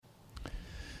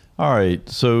All right,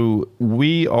 so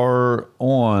we are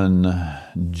on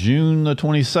June the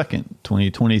 22nd,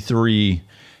 2023,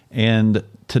 and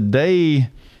today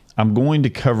I'm going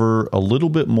to cover a little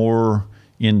bit more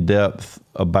in depth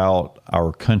about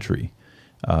our country,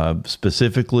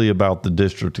 specifically about the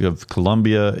District of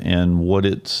Columbia and what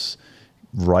its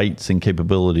rights and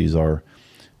capabilities are.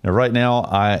 Now, right now,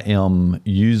 I am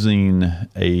using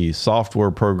a software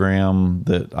program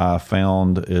that I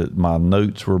found. My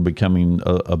notes were becoming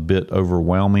a bit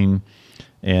overwhelming.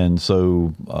 And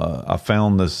so I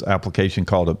found this application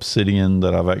called Obsidian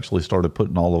that I've actually started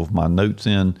putting all of my notes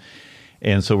in.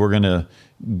 And so we're going to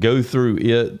go through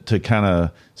it to kind of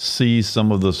see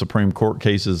some of the Supreme Court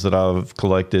cases that I've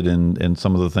collected and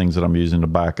some of the things that I'm using to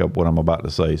back up what I'm about to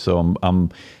say. So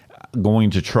I'm going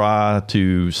to try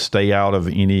to stay out of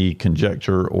any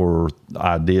conjecture or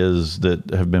ideas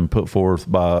that have been put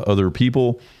forth by other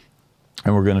people.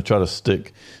 And we're going to try to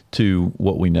stick to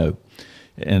what we know.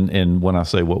 And when I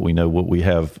say what we know, what we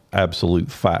have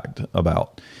absolute fact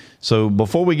about. So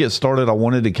before we get started, I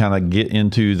wanted to kind of get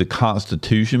into the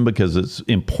Constitution because it's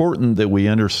important that we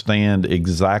understand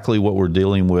exactly what we're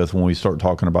dealing with when we start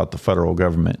talking about the federal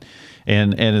government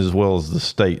and as well as the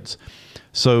states.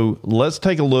 So let's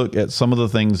take a look at some of the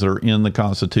things that are in the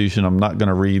Constitution. I'm not going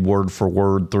to read word for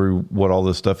word through what all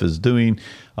this stuff is doing.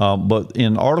 But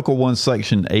in Article 1,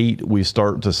 Section 8, we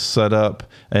start to set up,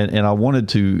 and I wanted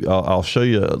to, I'll show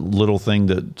you a little thing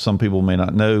that some people may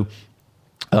not know.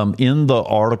 In the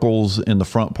articles in the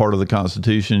front part of the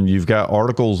Constitution, you've got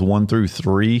Articles 1 through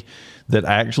 3 that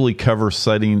actually cover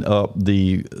setting up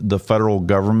the federal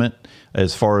government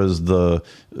as far as the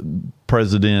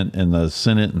president and the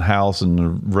Senate and House and the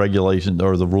regulations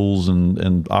or the rules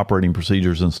and operating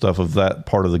procedures and stuff of that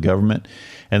part of the government.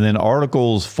 And then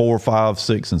Articles 4, 5,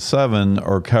 6, and 7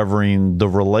 are covering the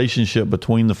relationship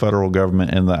between the federal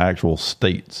government and the actual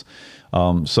states.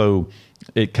 So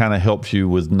it kind of helps you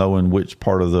with knowing which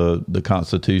part of the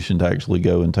Constitution to actually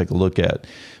go and take a look at.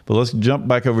 But let's jump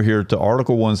back over here to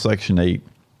Article 1, Section 8.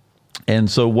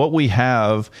 And so what we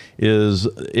have is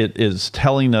it is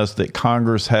telling us that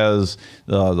Congress has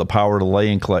the power to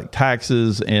lay and collect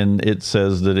taxes, and it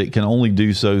says that it can only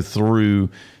do so through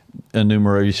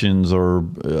enumerations or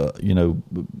being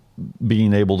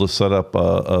able to set up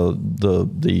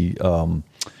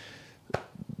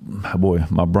boy,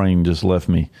 my brain just left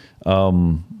me.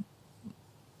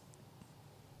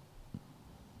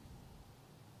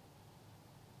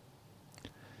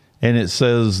 And it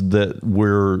says that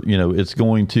it's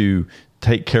going to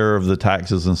take care of the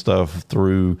taxes and stuff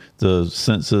through the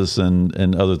census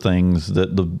and other things,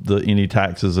 that the any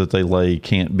taxes that they lay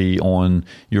can't be on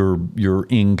your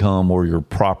income or your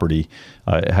property.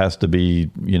 It has to be,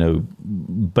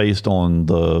 based on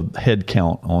the head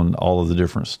count on all of the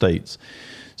different states.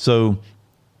 So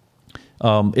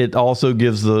it also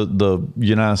gives the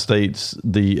United States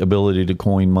the ability to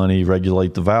coin money,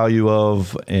 regulate the value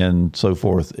of, and so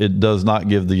forth. It does not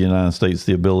give the United States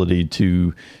the ability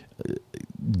to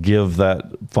give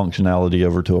that functionality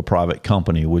over to a private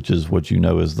company, which is what you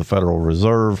know as the Federal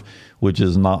Reserve, which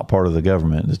is not part of the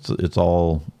government. It's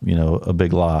all, a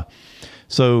big lie.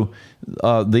 So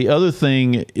the other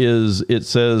thing is it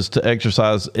says to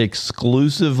exercise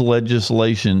exclusive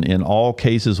legislation in all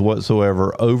cases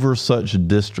whatsoever over such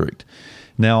district.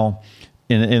 Now,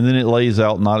 and then it lays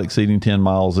out not exceeding 10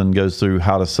 miles and goes through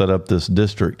how to set up this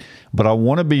district. But I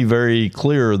want to be very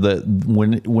clear that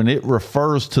when it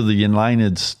refers to the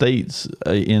United States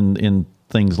in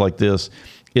things like this,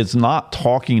 it's not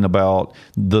talking about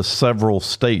the several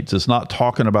states. It's not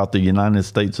talking about the United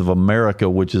States of America,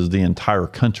 which is the entire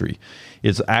country.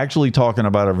 It's actually talking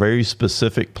about a very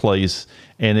specific place,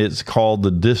 and it's called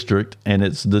the district, and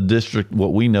it's the district,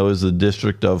 what we know is the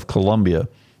District of Columbia.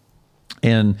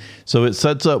 And so it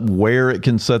sets up where it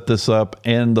can set this up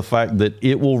and the fact that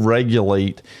it will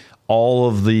regulate all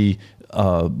of the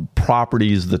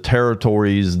properties, the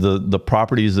territories, the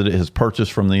properties that it has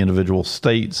purchased from the individual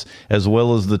states, as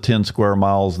well as the 10 square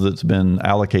miles that's been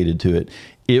allocated to it.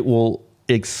 It will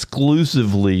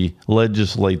exclusively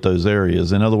legislate those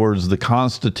areas. In other words, the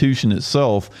Constitution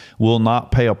itself will not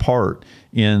play a part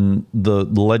in the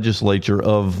legislature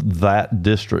of that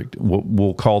district, what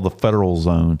we'll call the federal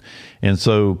zone. And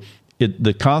so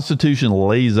the Constitution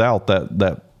lays out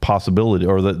that possibility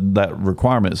or that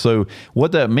requirement. So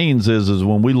what that means is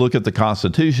when we look at the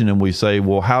Constitution and we say,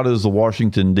 well, how does the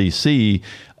Washington, D.C.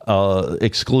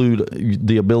 exclude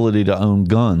the ability to own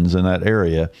guns in that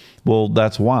area? Well,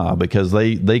 that's why, because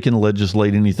they can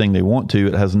legislate anything they want to.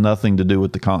 It has nothing to do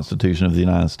with the Constitution of the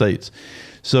United States.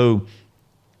 So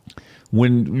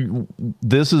when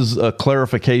this is a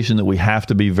clarification that we have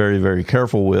to be very, very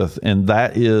careful with, and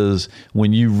that is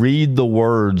when you read the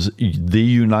words the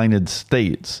United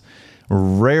States,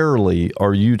 rarely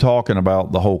are you talking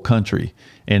about the whole country.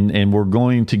 And we're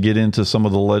going to get into some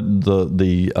of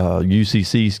the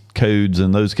UCC codes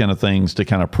and those kind of things to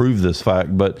kind of prove this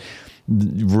fact. But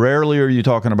rarely are you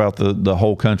talking about the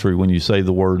whole country when you say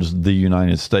the words the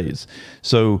United States.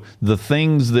 So the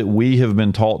things that we have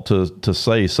been taught to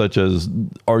say, such as,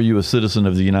 are you a citizen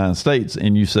of the United States?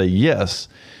 And you say yes.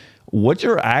 What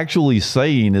you're actually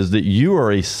saying is that you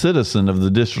are a citizen of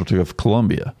the District of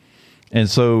Columbia. And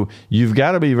so you've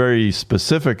got to be very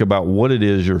specific about what it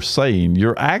is you're saying.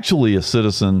 You're actually a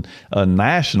citizen, a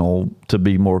national, to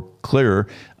be more clear.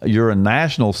 You're a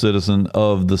national citizen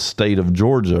of the state of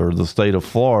Georgia or the state of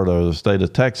Florida or the state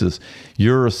of Texas.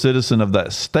 You're a citizen of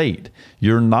that state.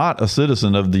 You're not a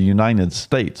citizen of the United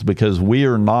States, because we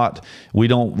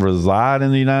don't reside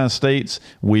in the United States.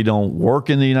 We don't work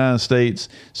in the United States.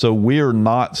 So we are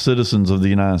not citizens of the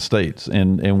United States.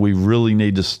 And we really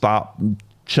need to stop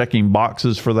checking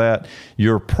boxes for that.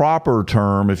 Your proper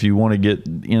term, if you want to get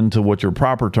into what your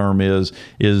proper term is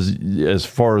as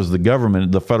far as the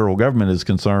government, the federal government is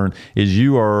concerned, is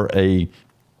you are a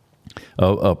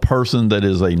person that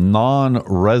is a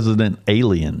non-resident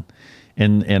alien.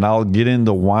 And I'll get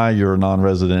into why you're a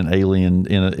non-resident alien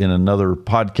in another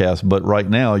podcast. But right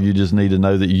now, you just need to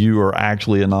know that you are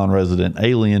actually a non-resident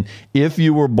alien if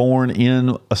you were born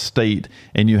in a state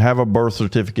and you have a birth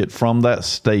certificate from that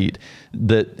state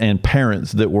and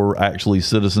parents that were actually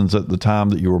citizens at the time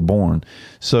that you were born.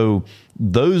 So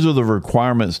those are the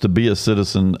requirements to be a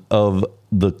citizen of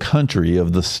the country,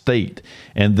 of the state.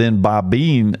 And then by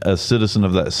being a citizen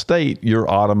of that state, you're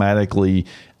automatically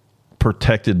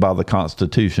protected by the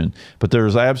Constitution. But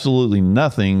there's absolutely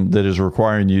nothing that is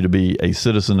requiring you to be a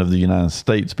citizen of the United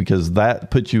States, because that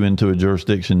puts you into a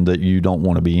jurisdiction that you don't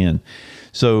want to be in.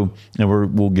 So,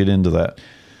 and we'll get into that.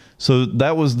 So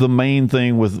that was the main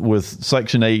thing with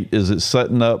Section 8, is it's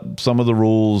setting up some of the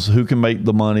rules, who can make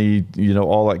the money,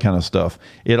 all that kind of stuff.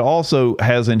 It also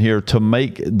has in here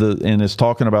and it's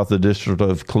talking about the District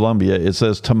of Columbia. It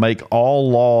says to make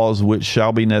all laws which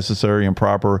shall be necessary and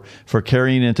proper for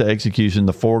carrying into execution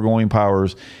the foregoing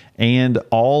powers and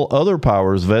all other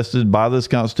powers vested by this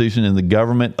Constitution in the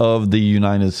government of the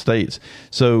United States.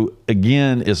 So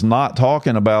again, it's not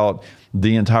talking about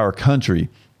the entire country,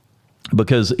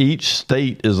 because each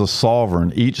state is a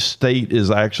sovereign. Each state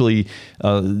is actually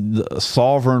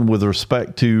sovereign with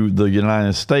respect to the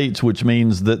United States, which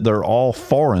means that they're all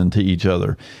foreign to each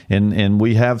other. And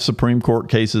we have Supreme Court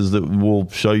cases that will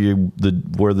show you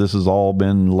where this has all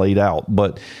been laid out.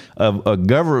 But a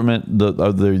government,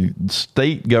 the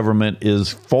state government is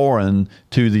foreign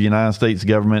to the United States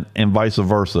government, and vice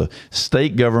versa.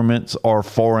 State governments are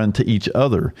foreign to each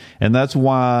other. And that's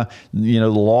why, the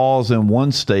laws in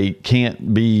one state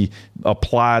can't be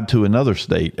applied to another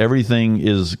state. Everything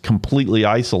is completely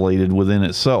isolated within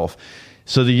itself.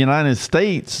 So the United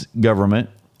States government,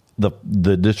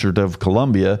 the District of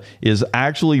Columbia, is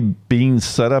actually being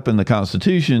set up in the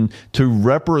Constitution to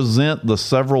represent the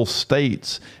several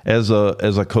states as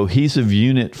a cohesive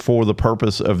unit for the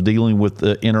purpose of dealing with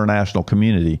the international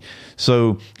community.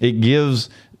 So it gives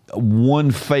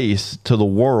one face to the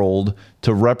world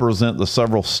to represent the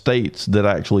several states that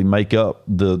actually make up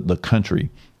the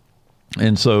country.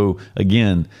 And so,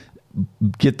 again,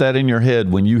 get that in your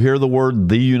head. When you hear the word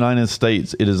the United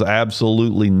States, it is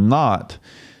absolutely not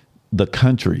the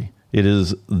country. It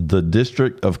is the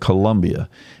District of Columbia.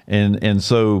 And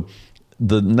so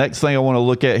the next thing I want to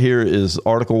look at here is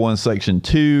Article 1, Section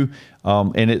 2.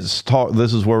 And this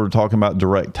is where we're talking about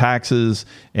direct taxes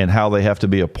and how they have to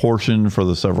be apportioned for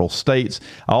the several states.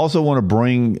 I also want to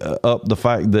bring up the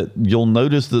fact that you'll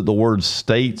notice that the words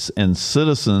states and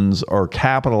citizens are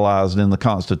capitalized in the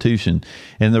Constitution.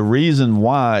 And the reason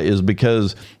why is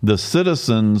because the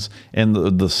citizens and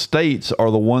the states are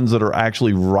the ones that are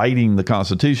actually writing the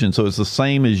Constitution. So it's the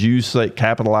same as you say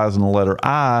capitalizing the letter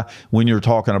I when you're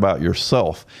talking about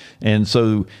yourself. And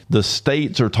so the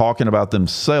states are talking about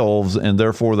themselves, and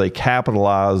therefore they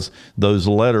capitalize those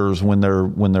letters when they're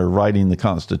writing the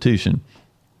Constitution.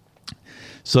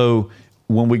 So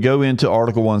when we go into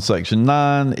Article 1, Section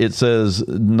 9, it says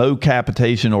no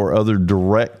capitation or other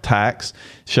direct tax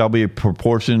shall be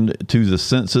proportioned to the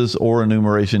census or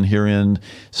enumeration herein.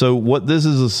 So what this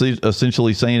is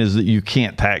essentially saying is that you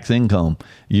can't tax income.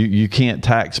 You can't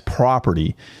tax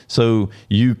property. So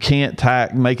you can't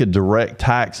make a direct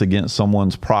tax against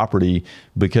someone's property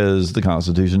because the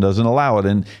Constitution doesn't allow it.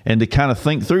 And to kind of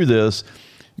think through this,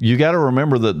 you got to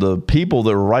remember that the people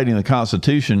that were writing the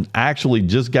Constitution actually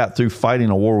just got through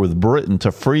fighting a war with Britain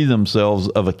to free themselves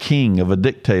of a king, of a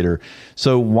dictator.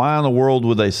 So why in the world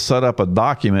would they set up a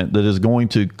document that is going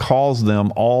to cause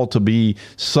them all to be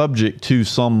subject to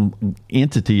some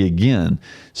entity again?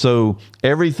 So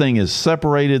everything is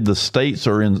separated. The states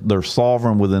they're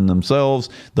sovereign within themselves.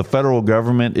 The federal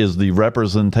government is the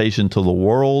representation to the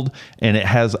world, and it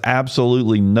has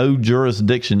absolutely no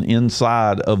jurisdiction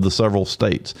inside of the several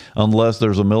states unless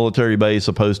there's a military base,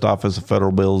 a post office, a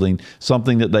federal building,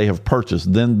 something that they have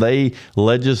purchased. Then they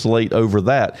legislate over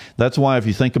that. That's why if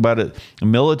you think about it,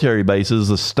 military bases,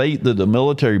 the state that the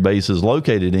military base is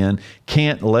located in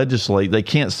can't legislate. They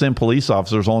can't send police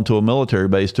officers onto a military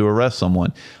base to arrest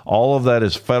someone. All of that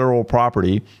is federal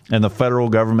property, and the federal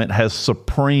government has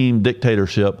supreme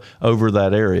dictatorship over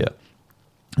that area.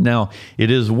 Now,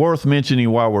 it is worth mentioning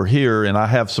while we're here, and I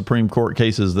have Supreme Court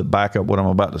cases that back up what I'm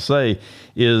about to say,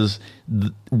 is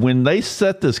when they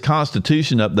set this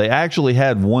Constitution up, they actually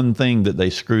had one thing that they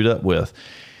screwed up with.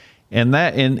 And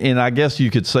I guess you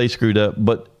could say screwed up,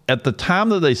 but at the time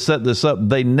that they set this up,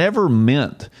 they never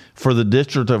meant for the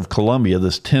District of Columbia,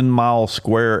 this 10-mile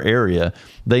square area,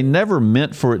 they never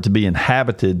meant for it to be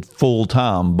inhabited full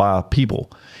time by people.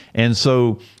 And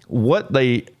so what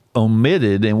they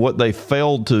omitted and what they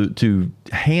failed to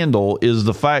handle is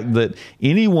the fact that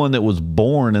anyone that was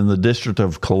born in the District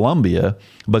of Columbia,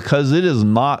 because it is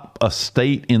not a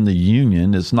state in the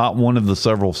Union, it's not one of the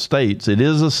several states, it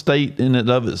is a state in and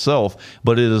of itself,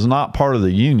 but it is not part of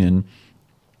the Union.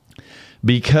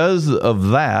 Because of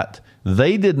that,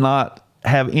 they did not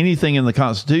have anything in the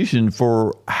Constitution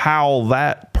for how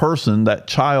that person, that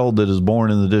child that is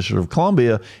born in the District of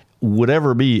Columbia, would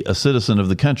ever be a citizen of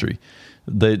the country.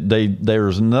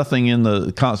 There's nothing in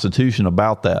the Constitution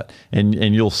about that, and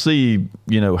you'll see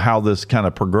how this kind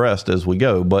of progressed as we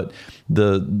go. But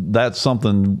that's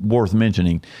something worth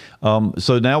mentioning.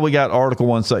 So now we got Article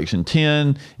 1, Section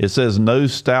 10. It says no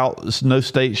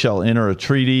state shall enter a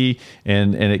treaty,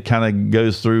 and it kind of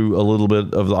goes through a little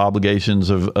bit of the obligations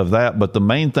of that. But the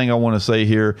main thing I want to say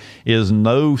here is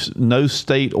no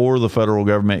state or the federal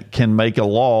government can make a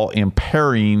law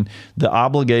impairing the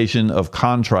obligation of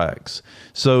contracts.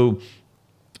 So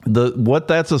what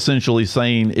that's essentially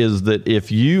saying is that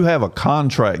if you have a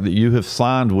contract that you have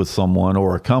signed with someone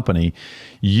or a company,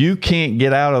 you can't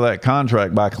get out of that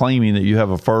contract by claiming that you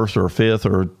have a First or a Fifth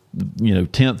or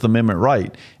 10th Amendment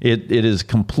right. It is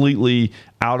completely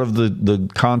out of the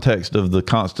context of the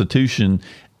Constitution.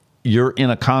 You're in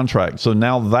a contract. So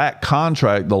now that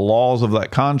contract, the laws of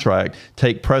that contract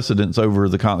take precedence over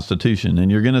the Constitution.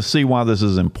 And you're going to see why this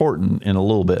is important in a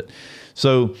little bit.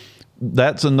 So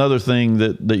that's another thing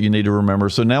that you need to remember.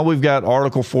 So now we've got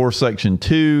Article 4, Section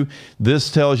 2. This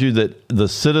tells you that the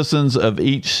citizens of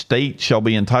each state shall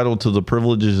be entitled to the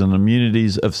privileges and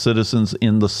immunities of citizens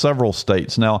in the several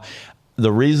states. Now,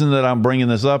 the reason that I'm bringing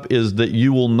this up is that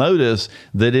you will notice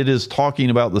that it is talking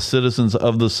about the citizens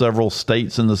of the several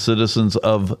states and the citizens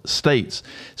of states.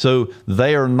 So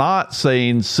they are not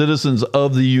saying citizens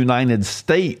of the United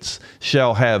States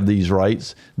shall have these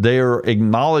rights. They are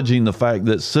acknowledging the fact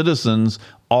that citizens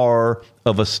are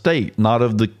of a state, not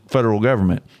of the federal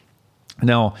government.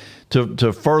 Now,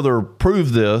 to further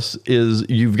prove this is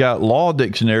you've got law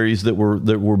dictionaries that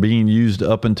were being used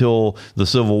up until the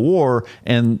Civil War,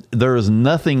 and there is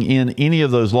nothing in any of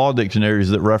those law dictionaries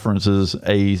that references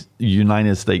a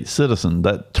United States citizen.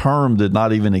 That term did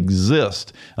not even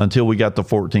exist until we got the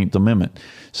 14th Amendment.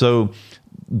 So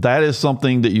that is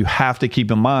something that you have to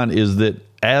keep in mind, is that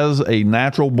as a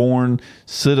natural-born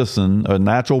citizen, a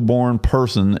natural-born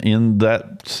person in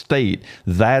that state,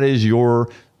 that is your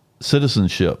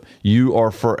citizenship. You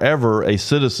are forever a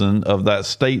citizen of that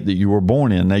state that you were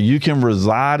born in. Now, you can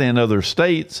reside in other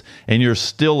states and you're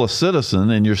still a citizen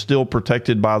and you're still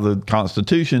protected by the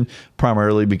Constitution,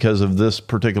 primarily because of this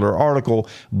particular article,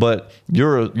 but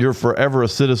you're forever a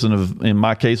citizen of, in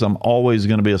my case, I'm always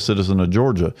going to be a citizen of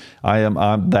Georgia.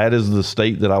 That is the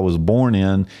state that I was born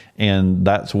in, and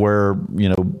that's where,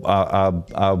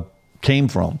 I came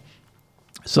from.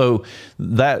 So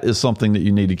that is something that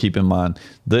you need to keep in mind.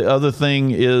 The other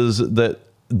thing is that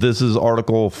this is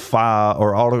Article 5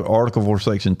 or Article 4,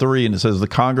 Section 3, and it says the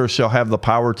Congress shall have the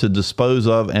power to dispose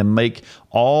of and make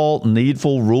all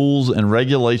needful rules and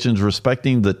regulations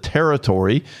respecting the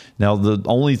territory. Now, the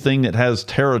only thing that has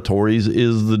territories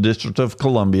is the District of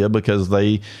Columbia, because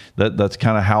that's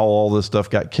kind of how all this stuff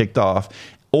got kicked off,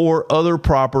 or other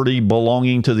property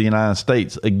belonging to the United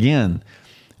States. Again,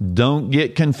 Don't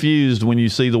get confused when you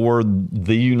see the word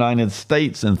the United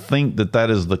States and think that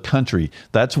that is the country.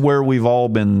 That's where we've all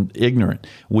been ignorant.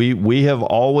 We have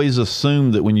always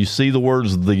assumed that when you see the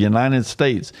words the United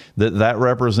States, that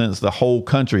represents the whole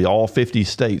country, all 50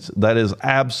 states. That is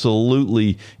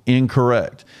absolutely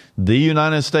incorrect. The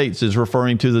United States is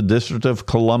referring to the District of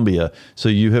Columbia. So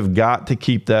you have got to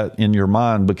keep that in your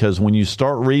mind, because when you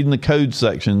start reading the code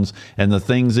sections and the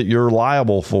things that you're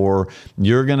liable for,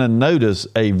 you're going to notice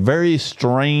a very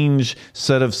strange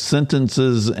set of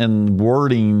sentences and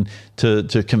wording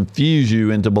to confuse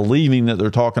you into believing that they're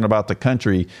talking about the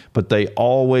country, but they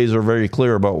always are very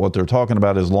clear about what they're talking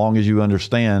about, as long as you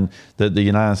understand that the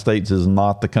United States is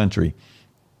not the country.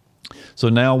 So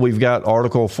now we've got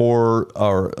Article 4,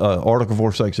 or Article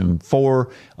 4, Section 4.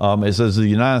 It says the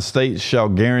United States shall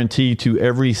guarantee to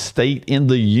every state in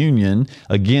the Union.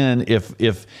 Again,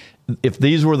 if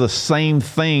these were the same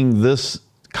thing, this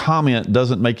comment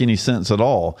doesn't make any sense at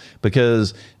all,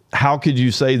 because how could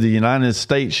you say the United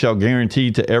States shall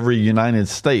guarantee to every United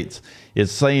States?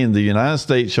 It's saying the United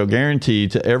States shall guarantee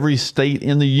to every state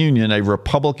in the Union a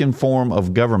Republican form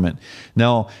of government.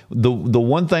 Now, the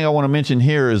one thing I want to mention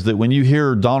here is that when you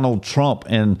hear Donald Trump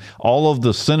and all of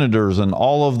the senators and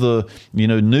all of the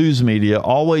news media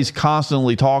always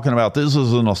constantly talking about this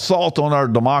is an assault on our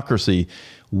democracy,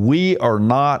 we are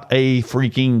not a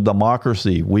freaking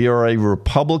democracy. We are a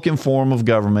Republican form of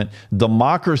government.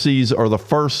 Democracies are the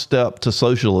first step to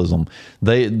socialism.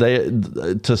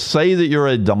 To say that you're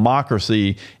a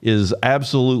democracy is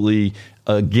absolutely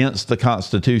against the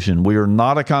Constitution. We are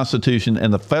not a constitution,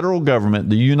 and the federal government,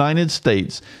 the United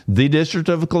States, the District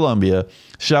of Columbia,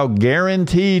 shall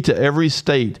guarantee to every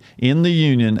state in the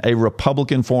Union a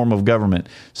Republican form of government.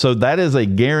 So that is a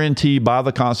guarantee by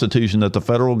the Constitution that the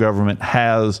federal government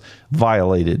has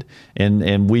violated.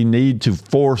 And we need to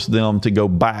force them to go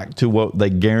back to what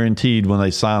they guaranteed when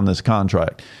they signed this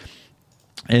contract.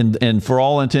 And for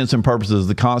all intents and purposes,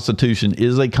 the Constitution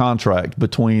is a contract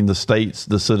between the states,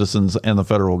 the citizens, and the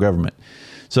federal government.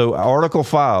 So Article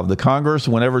 5, the Congress,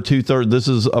 whenever two-thirds, this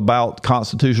is about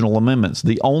constitutional amendments.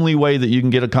 The only way that you can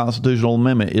get a constitutional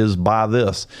amendment is by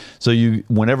this. So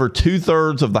whenever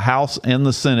two-thirds of the House and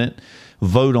the Senate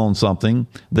vote on something,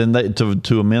 then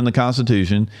to amend the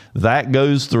Constitution, that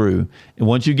goes through. And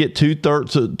once you get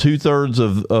two-thirds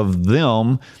of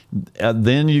them,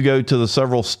 then you go to the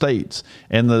several states,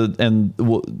 and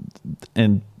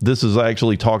this is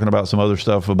actually talking about some other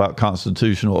stuff about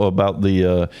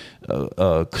the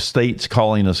states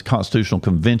calling us constitutional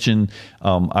convention.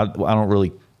 I don't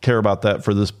really care about that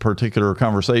for this particular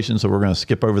conversation, so we're going to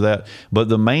skip over that. But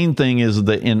the main thing is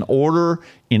that in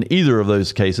either of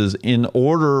those cases, in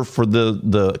order for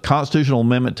the constitutional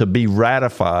amendment to be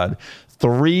ratified,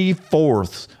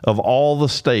 3/4 of all the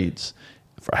states,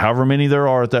 for however many there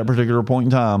are at that particular point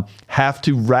in time, have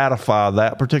to ratify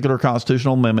that particular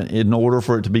constitutional amendment in order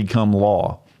for it to become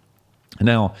law.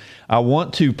 Now, I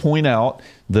want to point out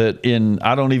that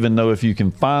I don't even know if you can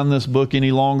find this book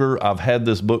any longer. I've had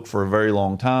this book for a very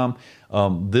long time.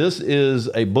 This is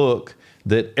a book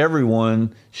that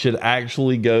everyone should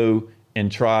actually go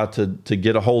and try to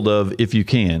get a hold of if you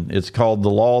can. It's called The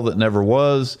Law That Never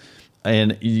Was,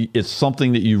 and it's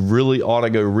something that you really ought to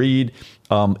go read.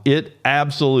 It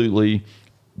absolutely,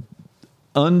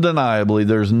 undeniably,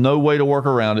 there's no way to work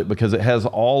around it, because it has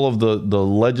all of the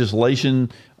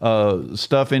legislation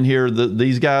stuff in here.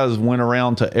 These guys went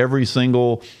around to every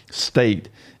single state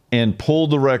and pulled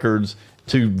the records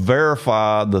to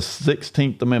verify the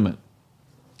 16th Amendment.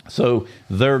 So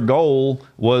their goal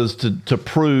was to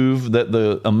prove that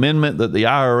the amendment that the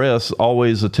IRS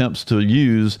always attempts to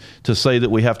use to say that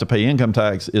we have to pay income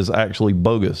tax is actually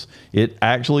bogus. It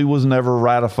actually was never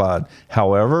ratified.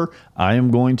 However, I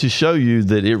am going to show you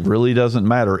that it really doesn't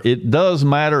matter. It does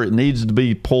matter. It needs to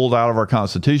be pulled out of our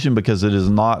Constitution because it is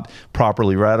not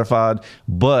properly ratified.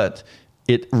 But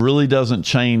it really doesn't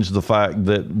change the fact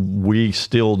that we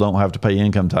still don't have to pay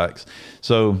income tax.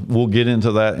 So we'll get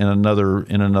into that in another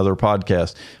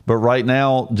podcast. But right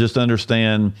now, just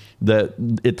understand that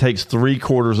it takes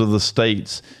 3/4 of the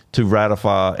states to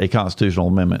ratify a constitutional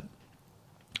amendment.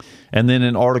 And then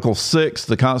in Article 6,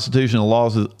 the constitutional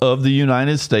laws of the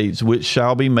United States, which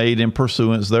shall be made in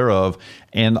pursuance thereof,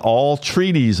 and all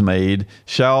treaties made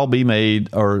shall be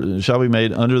made under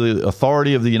the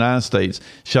authority of the United States,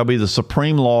 shall be the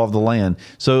supreme law of the land.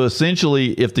 So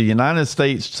essentially, if the United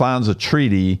States signs a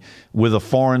treaty with a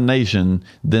foreign nation,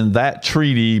 then that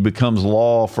treaty becomes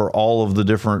law for all of the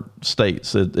different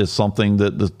states. It's something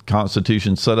that the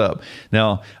Constitution set up.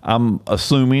 Now, I'm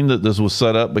assuming that this was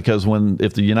set up because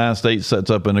if the United States sets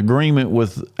up an agreement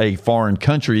with a foreign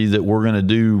country that we're going to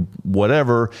do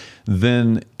whatever,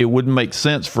 then it wouldn't make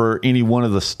sense for any one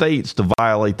of the states to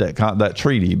violate that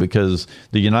treaty, because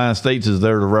the United States is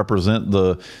there to represent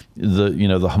the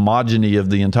homogeny of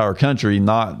the entire country,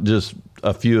 not just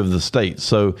a few of the states.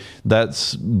 So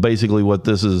that's basically what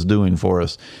this is doing for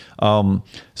us.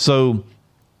 So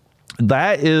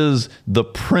that is the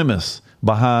premise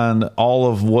behind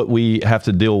all of what we have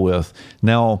to deal with.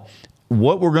 Now,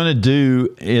 what we're going to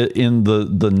do in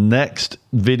the next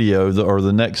video or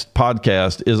the next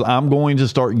podcast is I'm going to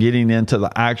start getting into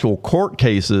the actual court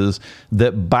cases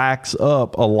that backs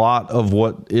up a lot of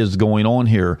what is going on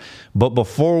here. But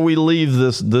before we leave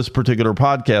this particular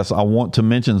podcast, I want to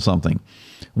mention something.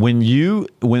 When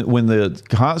the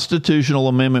constitutional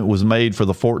amendment was made for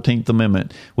the 14th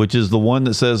Amendment, which is the one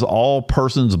that says all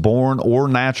persons born or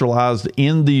naturalized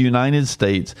in the United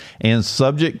States and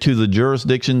subject to the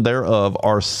jurisdiction thereof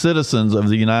are citizens of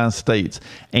the United States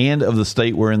and of the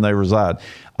state wherein they reside.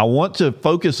 I want to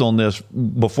focus on this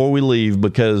before we leave,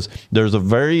 because there's a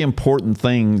very important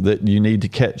thing that you need to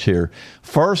catch here.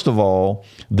 First of all,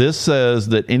 this says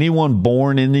that anyone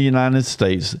born in the United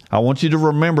States, I want you to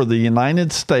remember the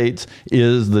United States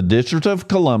is the District of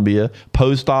Columbia,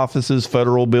 post offices,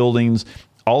 federal buildings,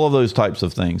 all of those types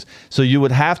of things. So you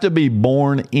would have to be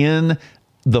born in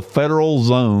the federal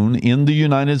zone in the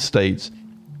United States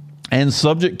and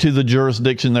subject to the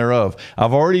jurisdiction thereof.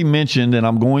 I've already mentioned, and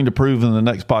I'm going to prove in the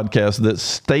next podcast, that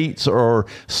states are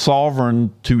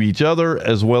sovereign to each other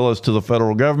as well as to the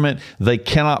federal government. They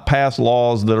cannot pass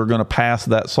laws that are going to pass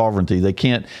that sovereignty.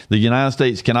 The United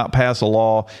States cannot pass a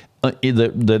law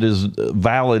that is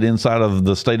valid inside of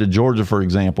the state of Georgia, for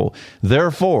example.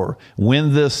 Therefore,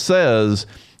 when this says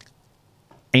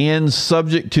and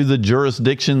subject to the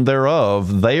jurisdiction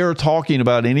thereof, they are talking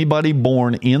about anybody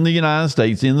born in the United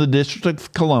States, in the District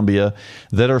of Columbia,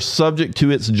 that are subject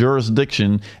to its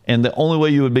jurisdiction. And the only way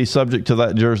you would be subject to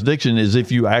that jurisdiction is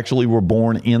if you actually were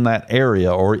born in that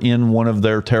area or in one of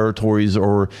their territories,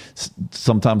 or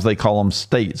sometimes they call them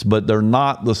states, but they're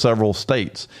not the several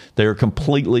states. They're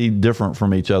completely different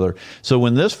from each other. So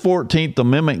when this 14th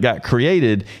Amendment got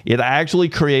created, it actually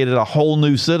created a whole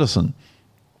new citizen,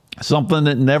 something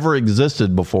that never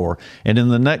existed before. And in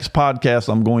the next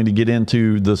podcast, I'm going to get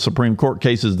into the Supreme Court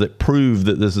cases that prove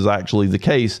that this is actually the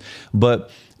case. But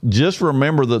just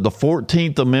remember that the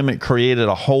 14th Amendment created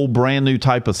a whole brand new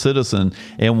type of citizen.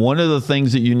 And one of the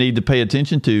things that you need to pay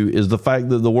attention to is the fact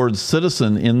that the word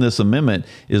citizen in this amendment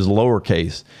is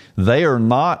lowercase. They are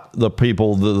not the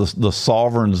people, the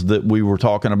sovereigns that we were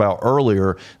talking about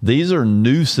earlier. These are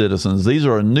new citizens. These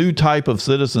are a new type of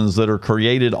citizens that are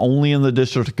created only in the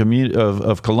District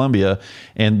of Columbia.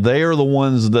 And they are the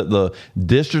ones that the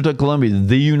District of Columbia,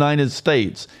 the United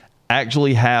States,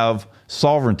 actually have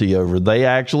sovereignty over. They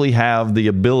actually have the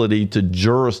ability to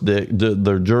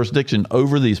their jurisdiction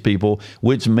over these people,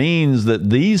 which means that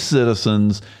these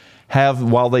citizens have,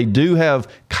 while they do have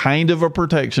kind of a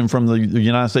protection from the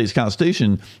United States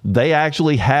Constitution, they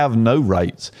actually have no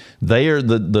rights. They are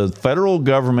the federal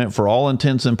government, for all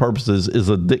intents and purposes, is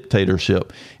a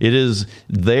dictatorship. It is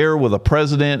there with a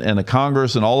president and a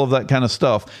Congress and all of that kind of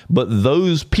stuff. But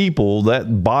those people,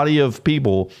 that body of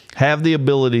people, have the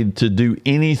ability to do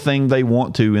anything they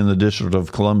want to in the District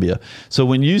of Columbia. So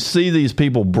when you see these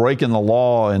people breaking the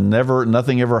law and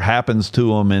nothing ever happens to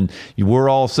them, and we're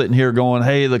all sitting here going,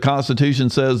 hey, the Constitution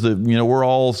says that, we're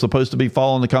all supposed to be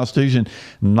following the Constitution.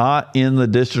 Not in the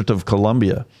District of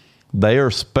Columbia. They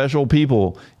are special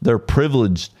people. They're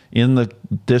privileged in the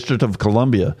District of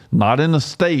Columbia, not in the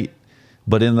state,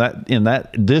 but in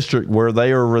that district where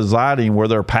they are residing, where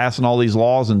they're passing all these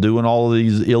laws and doing all of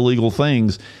these illegal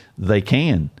things. They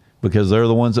can, because they're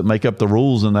the ones that make up the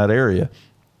rules in that area.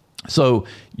 So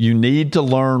you need to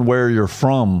learn where you're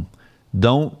from.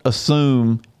 Don't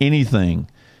assume anything.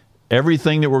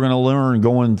 Everything that we're going to learn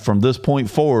going from this point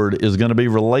forward is going to be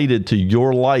related to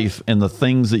your life and the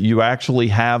things that you actually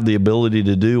have the ability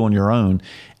to do on your own.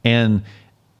 And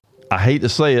I hate to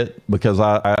say it because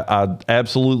I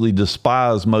absolutely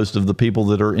despise most of the people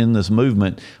that are in this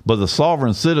movement, but the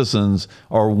sovereign citizens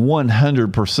are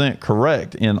 100%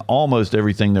 correct in almost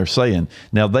everything they're saying.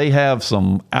 Now, they have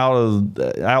some out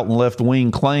and left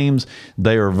wing claims.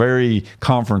 They are very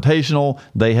confrontational.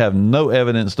 They have no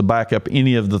evidence to back up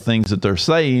any of the things that they're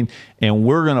saying, and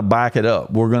we're going to back it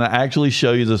up. We're going to actually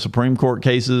show you the Supreme Court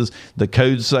cases, the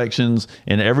code sections,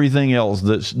 and everything else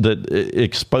that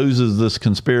exposes this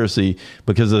conspiracy,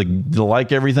 because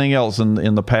like everything else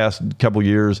in the past couple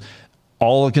years,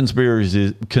 all the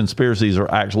conspiracies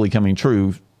are actually coming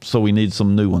true. So we need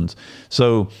some new ones.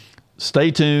 So stay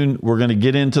tuned. We're going to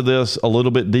get into this a little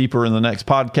bit deeper in the next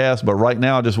podcast. But right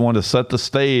now, I just want to set the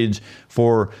stage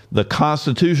for the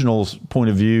constitutional point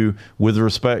of view with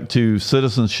respect to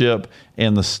citizenship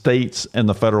and the states and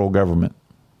the federal government.